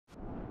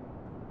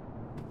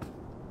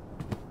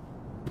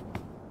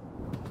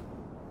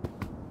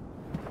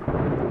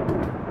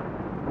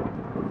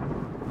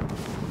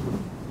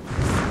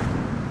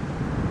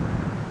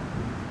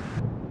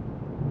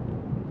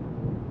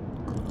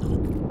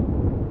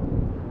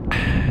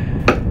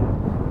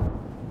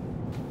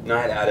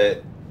Night at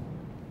it.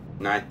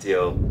 Night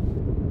deal.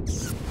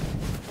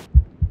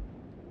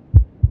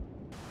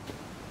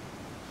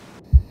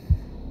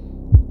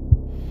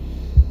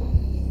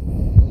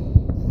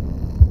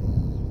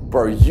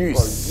 Bro, you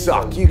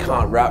suck. You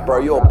can't rap, bro.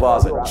 Your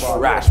bars are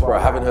trash, bro.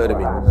 I haven't heard of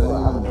you.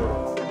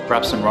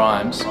 Raps and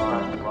rhymes.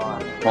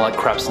 More like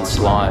craps and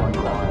slime.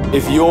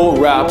 If your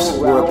raps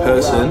were a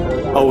person,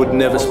 I would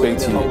never speak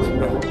to you.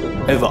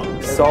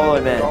 Ever. Solo,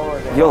 man.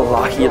 You're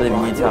lucky you live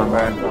in Newtown,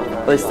 bro.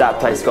 At least that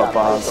place got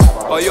bars.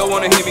 Oh, y'all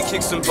wanna hear me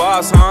kick some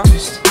bars, huh?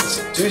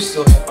 Do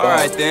still have bars.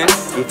 Alright then.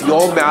 If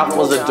your mouth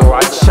was a door,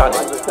 I'd shut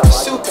it. I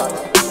still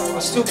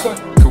got.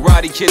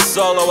 Karate Kid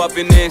solo up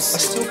in this. I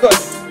still got.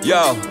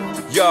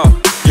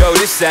 Yo,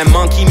 this that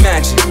monkey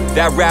magic.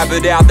 That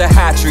rabbit out the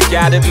hat trick,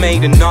 Adam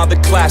made another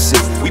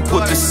classic. We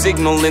put the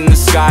signal in the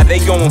sky, they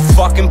going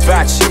fucking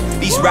batshit.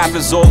 These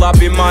rappers all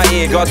up in my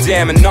ear,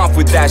 goddamn enough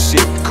with that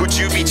shit. Could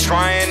you be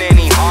trying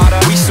any harder?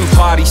 We some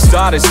party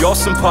starters, y'all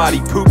some party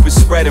poopers,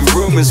 spreading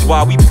rumors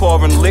while we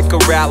pouring liquor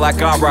out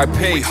like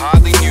R.I.P. We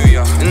hardly knew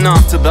ya. And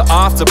after the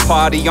after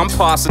party, I'm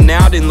passing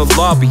out in the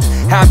lobby,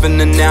 having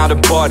an out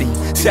of body,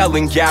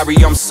 telling Gary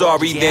I'm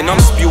sorry, then I'm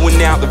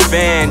spewing out the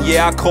van.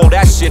 Yeah, I call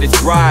that shit a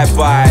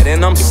drive-by.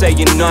 And I'm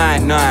saying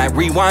night-night,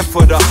 rewind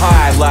for the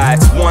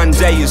highlights. One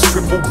day is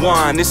triple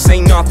one, this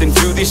ain't nothing,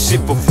 do this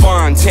shit for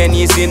fun. 10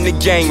 years in the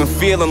game and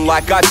feeling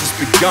like I just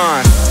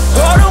begun.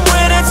 Autumn,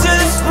 winter to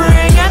the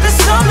spring and the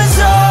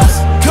summer's ours.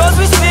 Cause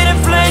we spitting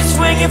flames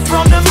swinging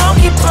from the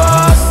monkey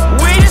bars.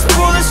 We just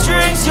pull the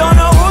strings, y'all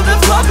know who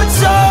the puppets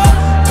are.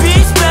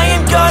 Beats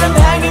banging, got them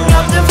hanging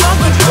up the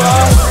monkey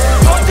bars.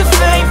 Fuck the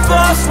fame,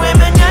 fast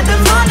women and the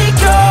money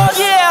cars.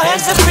 Yeah,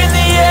 hands up in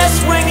the air,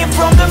 swinging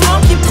from the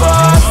monkey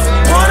bars.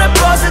 Wanna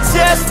pass a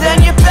test,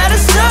 then you better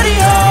study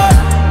hard.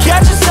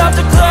 Catch us out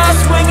the class,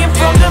 swinging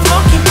from the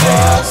monkey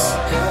bars.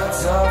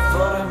 Hands up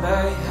for the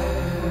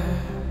mayhem.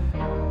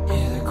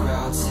 Hear the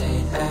crowd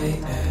saying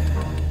amen.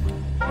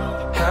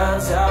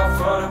 Hands out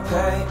for the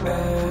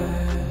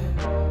payment.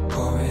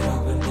 Pour it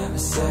up and never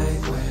say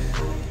when.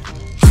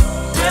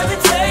 Never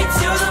take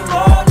till the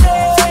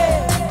morning.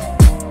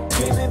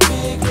 Dreaming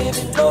big,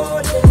 living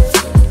lonely.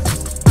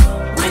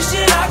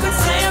 Wishing I could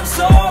say I'm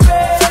sorry.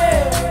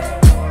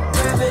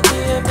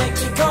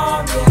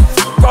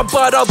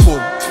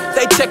 Boom.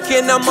 They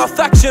checking out my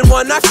faction,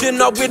 one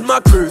action up with my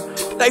crew.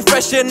 They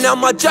freshen out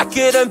my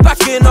jacket and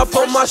backing up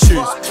on my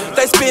shoes.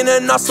 They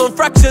spinning us on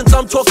fractions,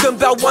 I'm talking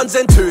about ones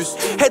and twos.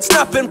 Head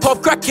snapping,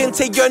 pop cracking,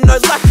 till you're no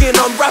lacking.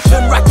 I'm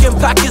rapping, racking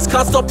packets,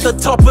 can't stop the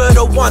top of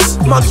the once.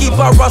 Monkey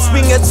bar, I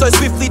swing it so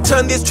swiftly,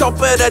 turn this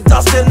chopper to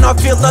dust and I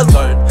feel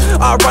alone.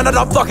 I run it,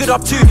 I fuck it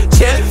up too,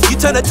 champ. You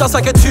turn it just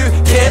like a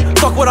two-can.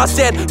 Fuck what I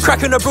said,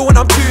 cracking a brew and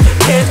I'm 2-10.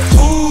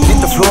 Ooh.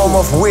 Hit the floor, I'm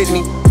off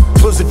Whitney.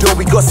 Close the door,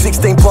 we got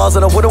 16 bars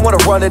and I wouldn't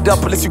wanna run it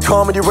up unless you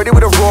calm and you're ready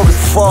with a roar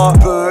as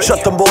far.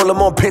 Shut them all,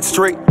 I'm on Pitt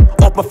Street.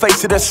 Off my face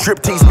to the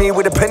striptease, me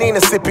with a penny and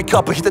a sippy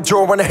cup. I hit the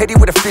drawer on the heady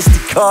with a fisty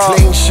car.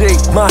 Clean sheet,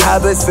 my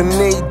habits are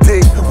knee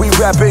deep. We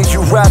rapping,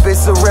 you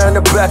rabbits around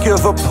the back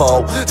of a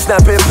pole.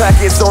 Snapping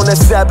packets on the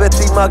Sabbath,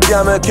 eat my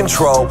gamma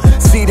control.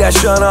 See that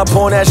shine up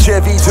on that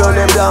Chevy, turn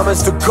them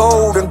diamonds to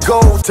gold and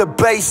gold to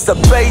bass. The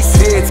bass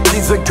hits,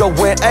 kids are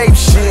going ape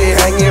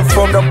shit. Hanging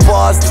from the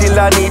bars till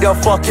I need a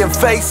fucking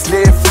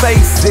facelift.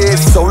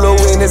 Faces, solo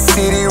in the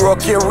city,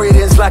 rocking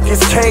rhythms like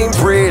it's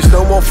Cambridge.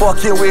 No more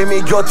fucking with me,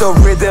 got the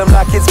rhythm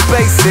like it's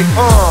basic.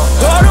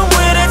 Autumn,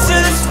 winter to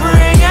the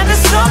spring and the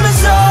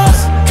summer's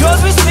ours.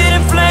 Cause we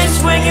spitting flames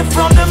swinging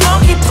from the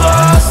monkey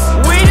bars.